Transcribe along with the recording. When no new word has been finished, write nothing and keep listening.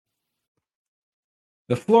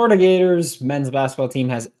The Florida Gators men's basketball team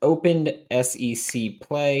has opened SEC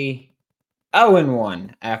play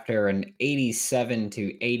 0-1 after an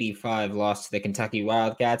 87-85 loss to the Kentucky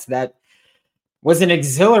Wildcats. That was an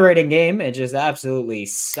exhilarating game. It just absolutely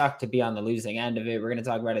sucked to be on the losing end of it. We're going to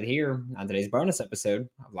talk about it here on today's bonus episode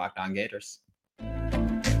of Locked On Gators.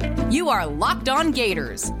 You are Locked On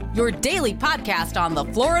Gators, your daily podcast on the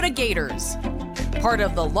Florida Gators. Part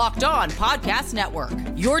of the Locked On Podcast Network,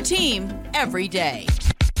 your team every day.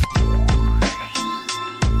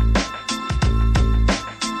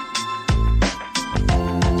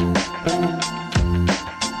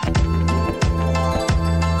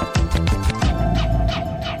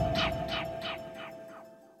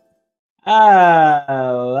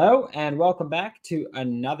 Hello, and welcome back to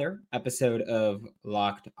another episode of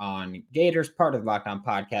Locked On Gators, part of Locked On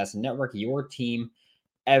Podcast Network, your team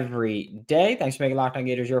every day. Thanks for making Locked On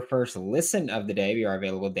Gators your first listen of the day. We are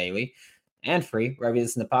available daily and free wherever you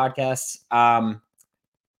listen to podcasts.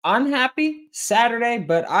 Unhappy Saturday,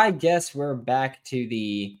 but I guess we're back to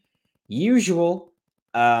the usual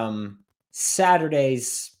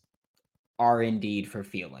Saturdays are indeed for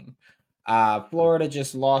feeling. Florida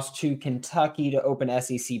just lost to Kentucky to open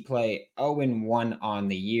SEC play 0-1 on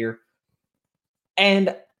the year.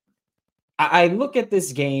 And I look at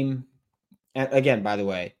this game, and again, by the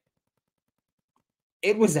way,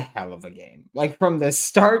 it was a hell of a game. Like from the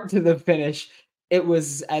start to the finish, it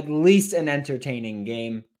was at least an entertaining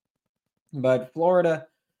game. But Florida,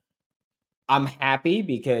 I'm happy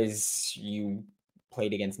because you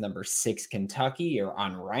played against number 6 Kentucky. You're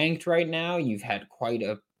unranked right now. You've had quite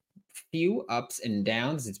a few ups and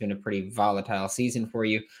downs. It's been a pretty volatile season for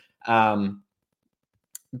you. So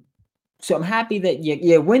I'm happy that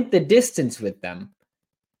you went the distance with them.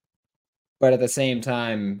 But at the same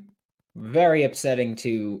time, very upsetting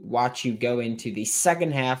to watch you go into the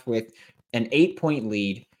second half with an 8-point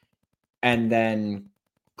lead and then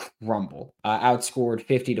crumble. Outscored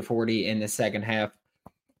 50-40 in the second half.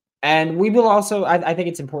 And we will also, I think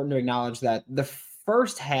it's important to acknowledge that the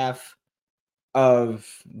first half of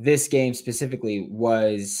this game specifically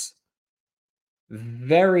was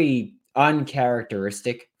very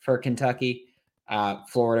uncharacteristic for Kentucky.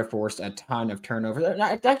 Florida forced a ton of turnovers.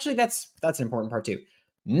 Actually, that's an important part too.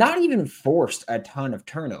 Not even forced a ton of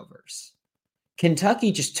turnovers.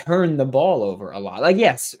 Kentucky just turned the ball over a lot. Like,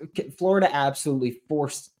 yes, Florida absolutely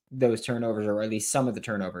forced those turnovers, or at least some of the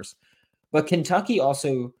turnovers. But Kentucky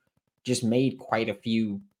also just made quite a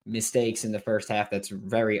few mistakes in the first half that's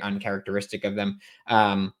very uncharacteristic of them.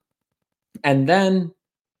 And then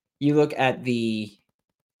you look at the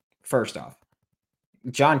first off,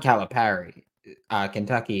 John Calipari,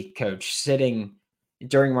 Kentucky coach, sitting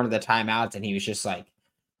during one of the timeouts, and he was just like,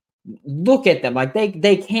 look at them. Like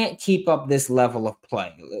they can't keep up this level of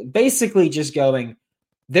play. Basically just going,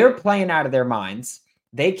 they're playing out of their minds.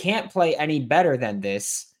 They can't play any better than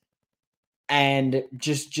this. And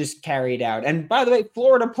just carried out. And by the way,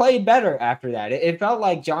 Florida played better after that. It felt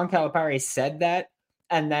like John Calipari said that,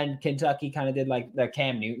 and then Kentucky kind of did like the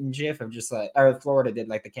Cam Newton gif of just like, or Florida did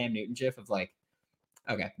like the Cam Newton gif of like,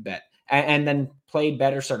 okay, bet. And then played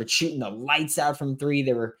better, started shooting the lights out from three.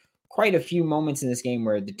 There were quite a few moments in this game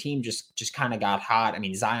where the team just kind of got hot. I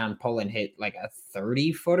mean, Zion Pullen hit like a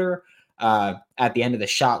 30-footer at the end of the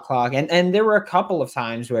shot clock. And there were a couple of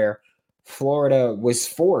times where Florida was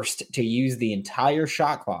forced to use the entire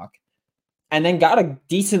shot clock and then got a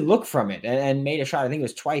decent look from it and made a shot. I think it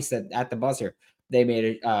was twice that at the buzzer they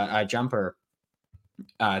made a jumper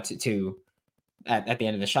at the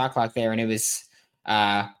end of the shot clock there. And it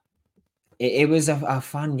was a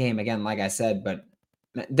fun game again, like I said. But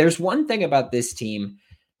there's one thing about this team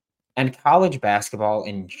and college basketball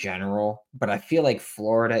in general, but I feel like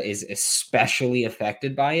Florida is especially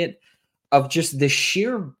affected by it, of just the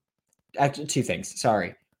sheer. Actually, two things.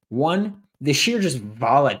 Sorry. One, the sheer just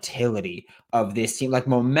volatility of this team, like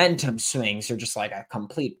momentum swings are just like a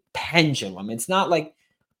complete pendulum. It's not like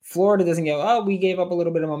Florida doesn't go, oh, we gave up a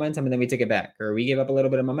little bit of momentum and then we took it back, or we gave up a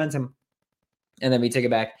little bit of momentum and then we took it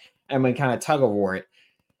back, and we kind of tug of war it.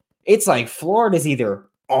 It's like Florida's either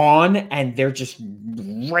on and they're just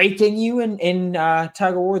raking you in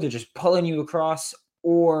tug of war, they're just pulling you across,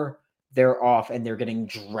 or they're off and they're getting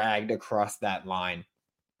dragged across that line.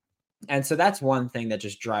 And so that's one thing that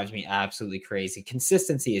just drives me absolutely crazy.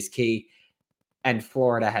 Consistency is key, and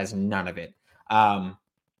Florida has none of it. And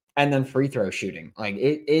then free throw shooting. Like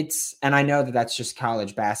it's, and I know that that's just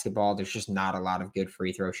college basketball. There's just not a lot of good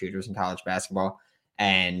free throw shooters in college basketball.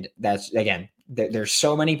 And that's, again, there's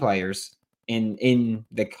so many players in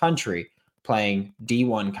the country playing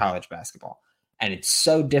D1 college basketball. And it's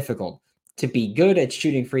so difficult to be good at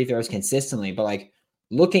shooting free throws consistently. But like,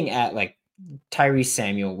 looking at like Tyrese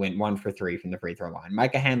Samuel went 1 for 3 from the free throw line.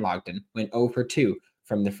 Micah Hanlogden went 0 for 2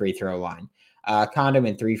 from the free throw line. Condon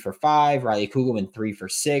went 3 for 5. Riley Kugel went 3 for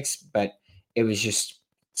 6, but it was just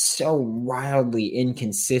so wildly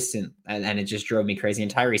inconsistent, and it just drove me crazy.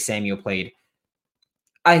 And Tyrese Samuel played.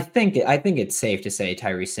 I think it's safe to say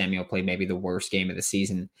Tyrese Samuel played maybe the worst game of the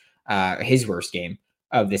season, his worst game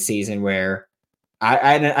of the season. Where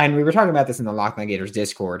and we were talking about this in the Locked On Gators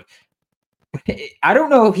Discord. I don't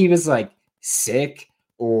know if he was like sick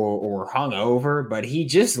or hungover, but he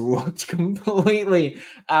just looked completely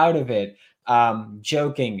out of it.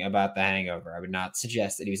 Joking about the hangover, I would not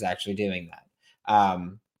suggest that he was actually doing that.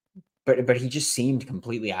 But he just seemed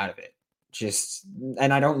completely out of it.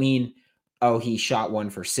 And I don't mean, oh, he shot 1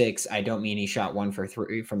 for 6. I don't mean he shot 1 for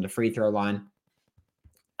 3 from the free throw line.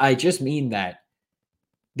 I just mean that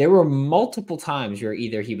there were multiple times where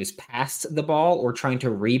either he was past the ball or trying to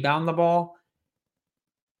rebound the ball,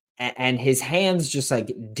 and his hands just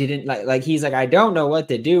like didn't like he's like, I don't know what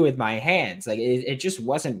to do with my hands. Like it just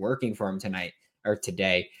wasn't working for him tonight or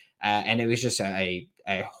today. And it was just a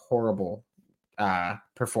horrible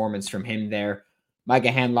performance from him there. Micah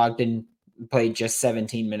Hanlogden played just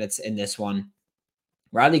 17 minutes in this one.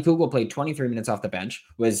 Riley Kugel played 23 minutes off the bench,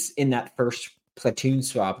 was in that first platoon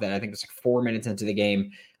swap that I think was like 4 minutes into the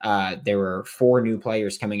game. There were 4 new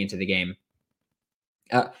players coming into the game.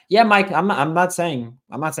 Yeah, Mike, I'm not saying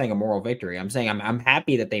a moral victory. I'm saying I'm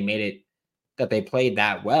happy that they made it, that they played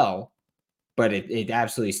that well, but it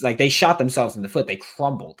absolutely, like, they shot themselves in the foot. They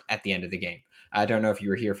crumbled at the end of the game. I don't know if you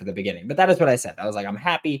were here for the beginning, but that is what I said. I was like, I'm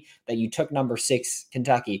happy that you took number 6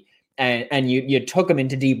 Kentucky and you took them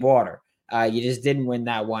into deep water. You just didn't win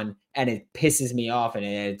that one, and it pisses me off, and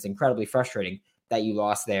it's incredibly frustrating that you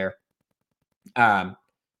lost there.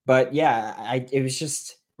 But yeah, it was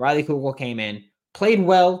just Riley Kugel came in, played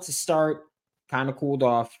well to start, kind of cooled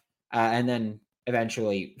off, and then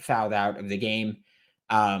eventually fouled out of the game.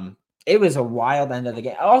 It was a wild end of the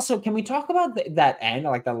game. Also, can we talk about that end,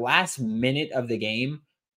 like the last minute of the game?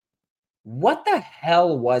 What the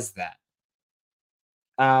hell was that?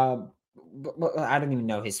 I don't even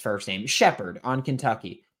know his first name. Shepard on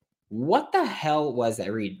Kentucky. What the hell was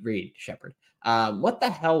that? Reed Shepard. What the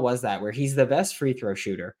hell was that? Where he's the best free throw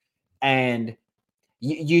shooter, and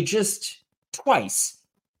you just twice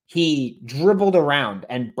he dribbled around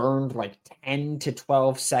and burned like 10 to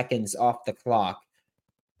 12 seconds off the clock.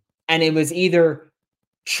 And it was either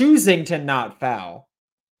choosing to not foul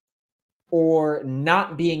or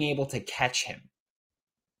not being able to catch him.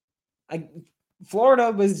 Like,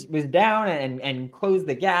 Florida was down and closed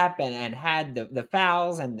the gap and had the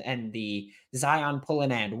fouls and the Zion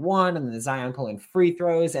pulling and one, and the Zion pulling free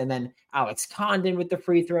throws, and then Alex Condon with the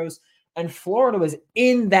free throws. And Florida was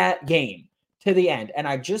in that game to the end. And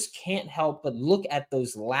I just can't help but look at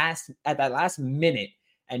that last minute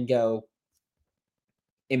and go,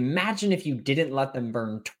 imagine if you didn't let them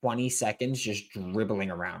burn 20 seconds just dribbling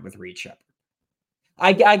around with Reed Shepard.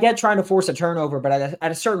 I get trying to force a turnover, but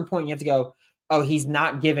at a certain point you have to go, oh, he's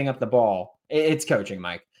not giving up the ball. It's coaching,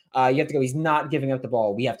 Mike. You have to go, he's not giving up the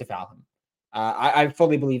ball. We have to foul him. I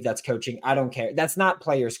fully believe that's coaching. I don't care. That's not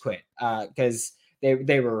players quit, because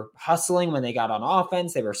they were hustling when they got on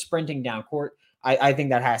offense. They were sprinting down court. I think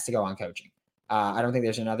that has to go on coaching. I don't think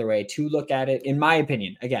there's another way to look at it. In my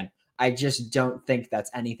opinion, again, I just don't think that's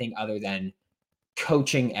anything other than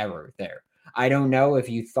coaching error there. I don't know if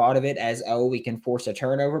you thought of it as, oh, we can force a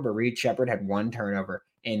turnover, but Reed Shepard had 1 turnover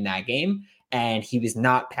in that game, and he was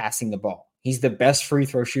not passing the ball. He's the best free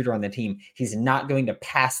throw shooter on the team. He's not going to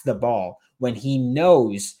pass the ball when he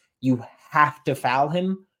knows you have to foul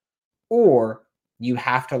him or you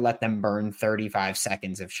have to let them burn 35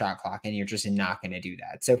 seconds of shot clock, and you're just not going to do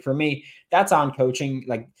that. So for me, that's on coaching.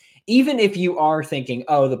 Like, even if you are thinking,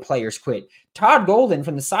 oh, the players quit, Todd Golden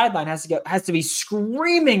from the sideline has to be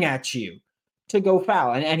screaming at you to go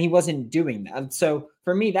foul, and he wasn't doing that. So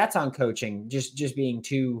for me, that's on coaching, just being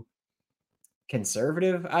too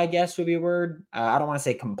conservative, I guess would be a word. I don't want to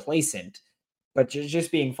say complacent, but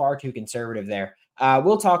just being far too conservative there.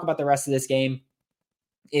 We'll talk about the rest of this game.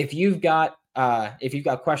 If you've got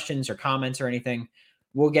questions or comments or anything,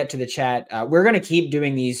 we'll get to the chat. We're going to keep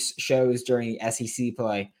doing these shows during SEC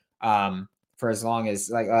play for as long as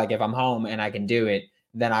like if I'm home and I can do it,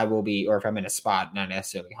 then I will be, or if I'm in a spot, not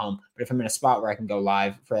necessarily home, but if I'm in a spot where I can go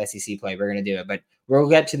live for SEC play, we're going to do it. But we'll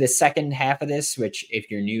get to the second half of this, which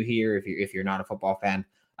if you're new here, if you're not a football fan,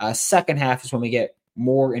 second half is when we get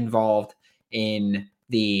more involved in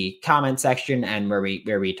the comment section and where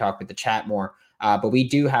we talk with the chat more. But we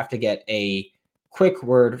do have to get a quick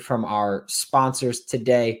word from our sponsors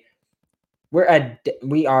today.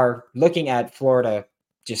 We are looking at Florida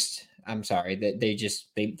I'm sorry that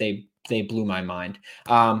they blew my mind.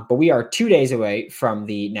 But we are 2 days away from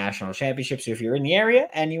the national championship. So if you're in the area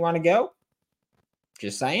and you want to go,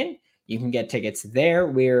 just saying, you can get tickets there.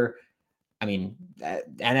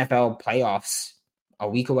 NFL playoffs a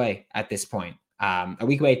week away at this point, a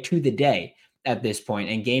week away to the day at this point.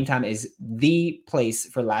 And Game Time is the place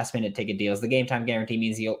for last minute ticket deals. The Game Time guarantee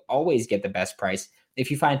means you'll always get the best price. If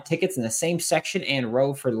you find tickets in the same section and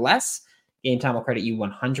row for less, Game Time will credit you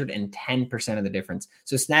 110% of the difference.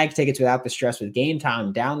 So snag tickets without the stress with Game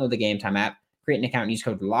Time. Download the Game Time app, create an account, and use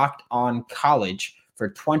code LOCKEDONCOLLEGE for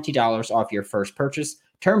 $20 off your first purchase.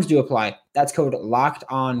 Terms do apply. That's code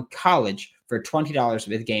LOCKEDONCOLLEGE for $20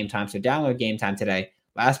 with Game Time. So download Game Time today.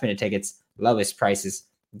 Last minute tickets, lowest prices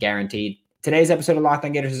guaranteed. Today's episode of Locked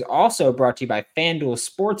On Gators is also brought to you by FanDuel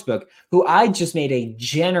Sportsbook, who I just made a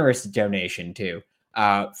generous donation to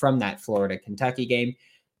from that Florida-Kentucky game.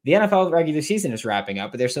 The NFL regular season is wrapping up,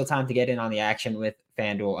 but there's still time to get in on the action with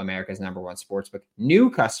FanDuel, America's #1 sportsbook. New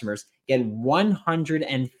customers get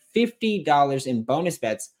 $150 in bonus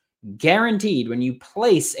bets guaranteed when you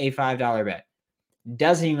place a $5 bet.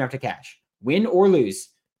 Doesn't even have to cash. Win or lose,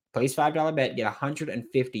 place $5 bet, get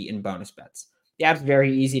 $150 in bonus bets. The app's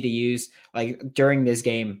very easy to use. Like during this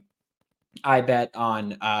game, I bet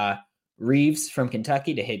on Reeves from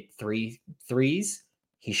Kentucky to hit 3 threes.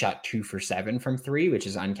 He shot 2 for 7 from 3, which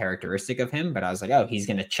is uncharacteristic of him. But I was like, oh, he's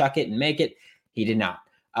going to chuck it and make it. He did not.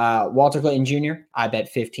 Walter Clayton Jr., I bet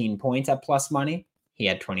 15 points at plus money. He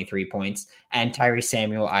had 23 points. And Tyrese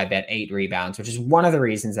Samuel, I bet 8 rebounds, which is one of the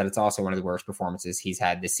reasons that it's also one of the worst performances he's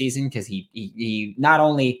had this season, because he not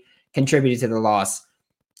only contributed to the loss,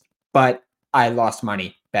 but I lost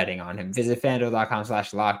money betting on him. Visit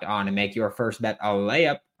FanDuel.com/lockedon and make your first bet a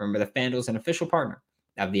layup. Remember, the FanDuel's an official partner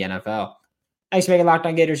of the NFL. Thanks for making Locked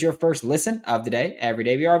On Gators your first listen of the day. Every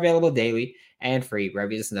day we are available daily and free wherever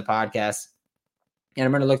you listen to the podcast. And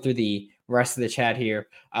I'm going to look through the rest of the chat here.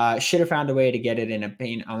 Should have found a way to get it in a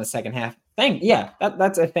paint on the second half.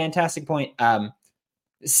 That's a fantastic point.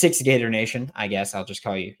 6 Gator Nation, I guess I'll just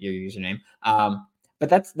call you your username.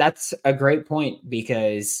 But that's a great point,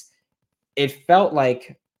 because it felt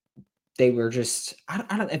like they were just,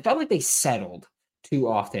 it felt like they settled too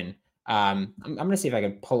often. I'm going to see if I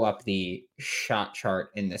can pull up the shot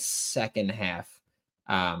chart in the second half,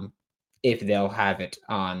 if they'll have it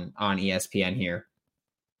on ESPN here.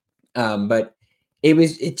 But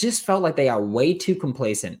it just felt like they are way too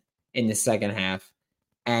complacent in the second half,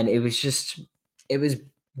 and it was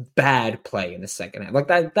bad play in the second half. Like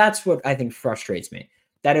that's what I think frustrates me,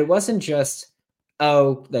 that it wasn't just,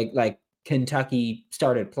 like Kentucky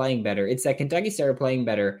started playing better. It's that Kentucky started playing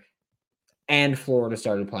better and Florida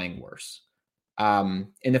started playing worse.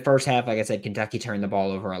 In the first half, like I said, Kentucky turned the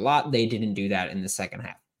ball over a lot. They didn't do that in the second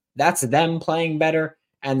half. That's them playing better.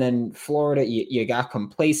 And then Florida, you got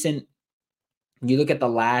complacent. You look at the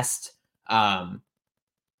last, I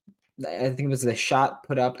think it was the shot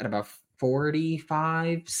put up at about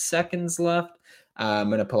 45 seconds left. I'm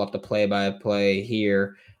going to pull up the play-by-play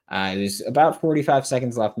here. It was about 45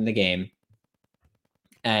 seconds left in the game.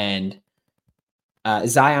 And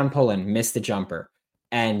Zion Pullen missed the jumper.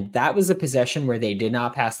 And that was a possession where they did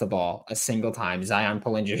not pass the ball a single time. Zion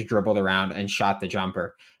Pullen just dribbled around and shot the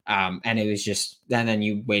jumper. And it was just, then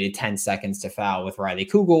you waited 10 seconds to foul with Riley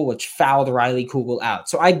Kugel, which fouled Riley Kugel out.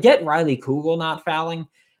 So I get Riley Kugel not fouling,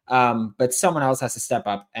 but someone else has to step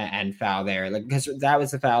up and foul there. Because that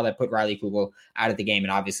was the foul that put Riley Kugel out of the game.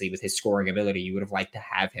 And obviously with his scoring ability, you would have liked to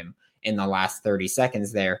have him in the last 30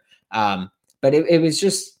 seconds there. But it was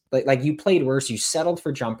just like you played worse. You settled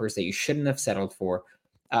for jumpers that you shouldn't have settled for.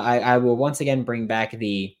 I will once again bring back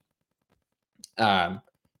the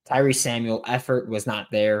Tyrese Samuel effort was not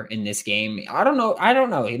there in this game. I don't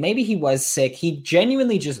know. Maybe he was sick. He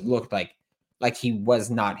genuinely just looked like he was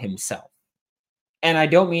not himself. And I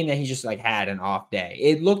don't mean that he just had an off day.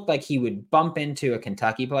 It looked like he would bump into a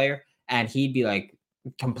Kentucky player and he'd be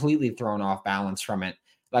completely thrown off balance from it.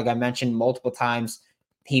 Like I mentioned multiple times,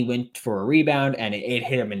 he went for a rebound and it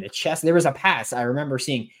hit him in the chest. There was a pass I remember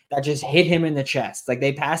seeing that just hit him in the chest. Like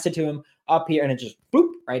they passed it to him up here and it just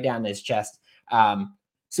boop right down his chest.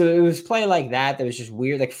 So it was play like that was just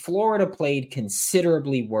weird. Like Florida played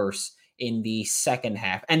considerably worse in the second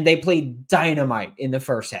half, and they played dynamite in the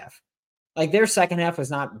first half. Like their second half was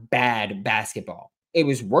not bad basketball. It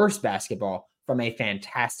was worse basketball from a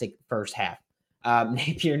fantastic first half.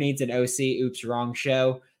 Napier needs an OC. Oops, wrong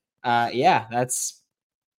show. Is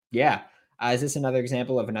this another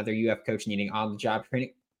example of another UF coach needing on-the-job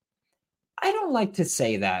training? I don't like to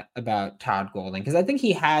say that about Todd Golden, because I think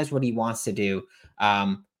he has what he wants to do.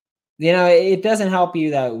 it doesn't help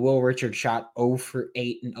you that Will Richard shot 0 for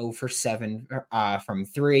 8 and 0 for 7 from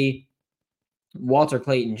 3. Walter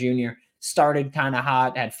Clayton Jr. started kind of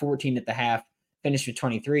hot, had 14 at the half, finished with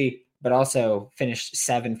 23, but also finished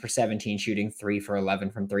 7 for 17 shooting, 3 for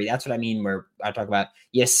 11 from 3. That's what I mean where I talk about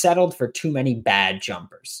you settled for too many bad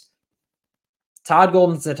jumpers. Todd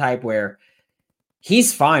Golden's the type where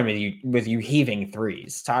he's fine with you heaving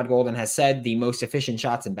threes. Todd Golden has said the most efficient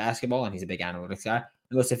shots in basketball, and he's a big analytics guy,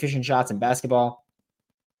 the most efficient shots in basketball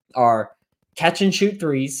are catch and shoot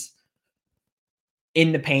threes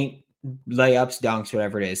in the paint, layups, dunks,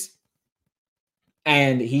 whatever it is.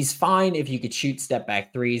 And he's fine if you could shoot step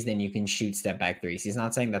back threes, then you can shoot step back threes. He's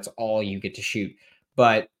not saying that's all you get to shoot,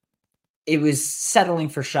 but it was settling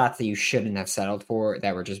for shots that you shouldn't have settled for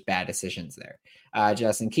that were just bad decisions there.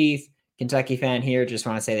 Justin Keith, Kentucky fan here, just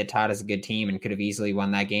want to say that Todd is a good team and could have easily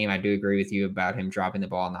won that game. I do agree with you about him dropping the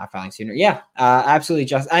ball and not fouling sooner. Yeah,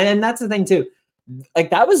 absolutely. And that's the thing too.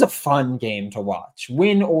 Like, that was a fun game to watch.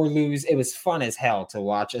 Win or lose, it was fun as hell to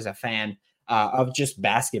watch as a fan of just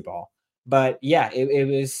basketball. But yeah, it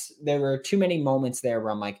was, there were too many moments there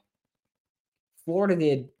where I'm like, Florida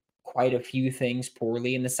did quite a few things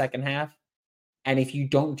poorly in the second half. And if you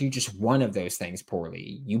don't do just one of those things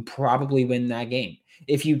poorly, you probably win that game.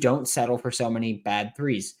 If you don't settle for so many bad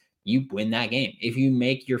threes, you win that game. If you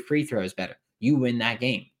make your free throws better, you win that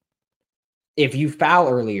game. If you foul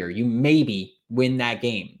earlier, you maybe win that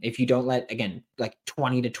game. If you don't let, again, like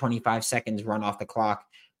 20 to 25 seconds run off the clock,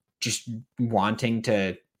 just wanting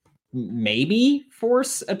to maybe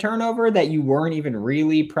force a turnover that you weren't even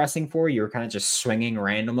really pressing for. You were kind of just swinging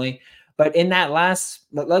randomly. But in that last,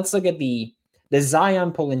 let's look at the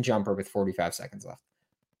Zion pull-in jumper with 46 seconds left.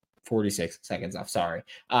 Sorry.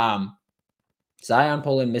 Zion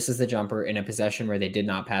pull-in misses the jumper in a possession where they did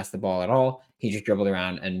not pass the ball at all. He just dribbled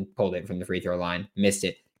around and pulled it from the free throw line, missed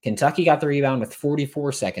it. Kentucky got the rebound with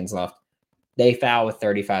 44 seconds left. They foul with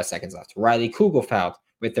 35 seconds left. Riley Kugel fouled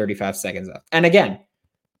with 35 seconds left. And again,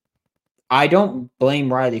 I don't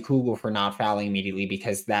blame Riley Kugel for not fouling immediately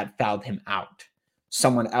because that fouled him out.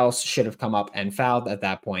 Someone else should have come up and fouled at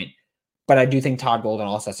that point. But I do think Todd Golden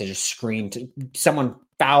also has to just scream to someone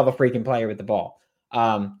foul the freaking player with the ball.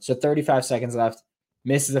 So 35 seconds left,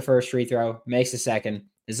 misses the first free throw, makes the second.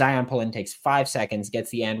 Zion pull-in takes 5 seconds,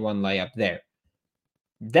 gets the and one layup there.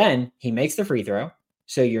 Then he makes the free throw.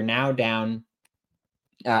 So you're now down,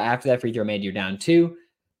 after that free throw made, you're down 2,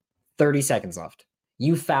 30 seconds left.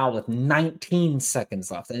 You foul with 19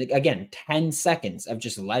 seconds left. And again, 10 seconds of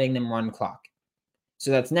just letting them run clock.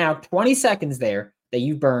 So that's now 20 seconds there that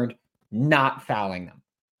you burned not fouling them.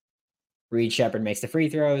 Reed Sheppard makes the free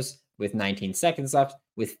throws with 19 seconds left,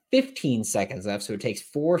 with 15 seconds left. So it takes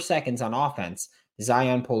 4 seconds on offense.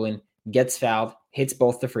 Zion pull-in gets fouled, hits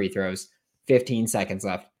both the free throws, 15 seconds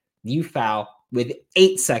left. You foul with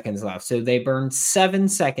 8 seconds left. So they burned 7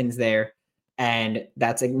 seconds there. And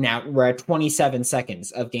that's now we're at 27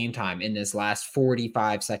 seconds of game time in this last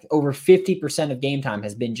 45 seconds. Over 50% of game time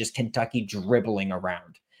has been just Kentucky dribbling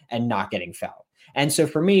around and not getting fouled. And so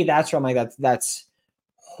for me, that's where I'm like, that's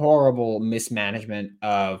horrible mismanagement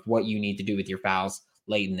of what you need to do with your fouls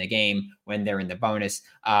late in the game when they're in the bonus.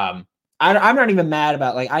 I'm not even mad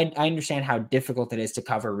about, like, I understand how difficult it is to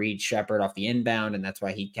cover Reed Sheppard off the inbound, and that's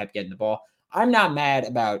why he kept getting the ball. I'm not mad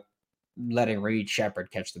about letting Reed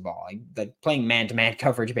Sheppard catch the ball. Like playing man-to-man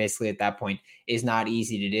coverage basically at that point is not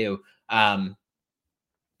easy to do.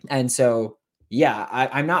 And so, yeah,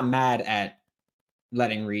 I'm not mad at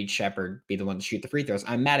letting Reed Sheppard be the one to shoot the free throws.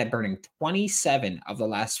 I'm mad at burning 27 of the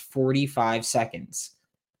last 45 seconds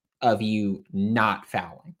of you not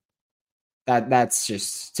fouling. That's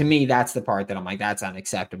just, to me, that's the part that I'm like, that's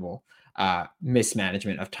unacceptable.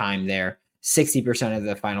 Mismanagement of time there. 60% of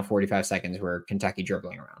the final 45 seconds were Kentucky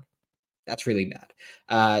dribbling around. That's really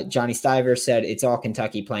bad. Johnny Stiver said, it's all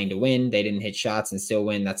Kentucky playing to win. They didn't hit shots and still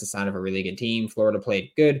win. That's a sign of a really good team. Florida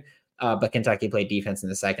played good, but Kentucky played defense in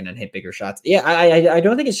the second and hit bigger shots. Yeah, I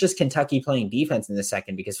don't think it's just Kentucky playing defense in the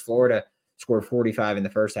second because Florida scored 45 in the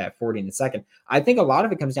first half, 40 in the second. I think a lot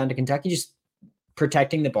of it comes down to Kentucky just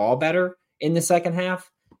protecting the ball better in the second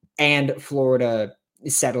half and Florida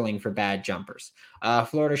settling for bad jumpers.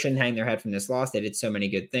 Florida shouldn't hang their head from this loss. They did so many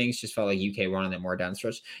good things. Just felt like UK wanted them more down the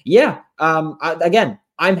stretch. Yeah. Again,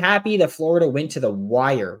 I'm happy that Florida went to the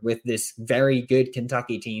wire with this very good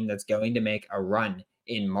Kentucky team that's going to make a run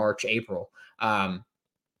in March, April.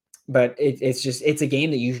 But it's a game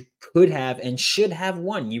that you could have and should have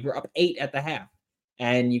won. You were up 8 at the half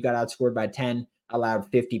and you got outscored by 10, allowed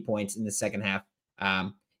 50 points in the second half.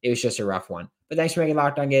 It was just a rough one. But thanks for making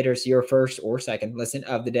Locked On Gators your first or second listen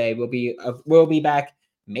of the day. We'll be back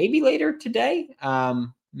maybe later today.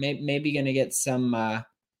 maybe going to get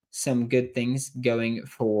some good things going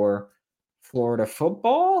for Florida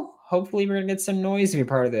football. Hopefully we're going to get some noise. If you're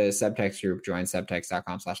part of the subtext group, join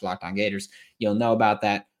subtext.com/LockedOnGators. You'll know about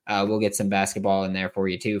that. We'll get some basketball in there for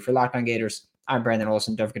you too. For Locked On Gators, I'm Brandon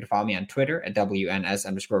Olson. Don't forget to follow me on Twitter at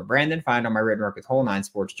WNS_Brandon. Find all my written work with Whole 9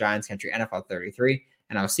 Sports, Giants Country, NFL 33.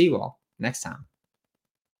 And I'll see you all next time.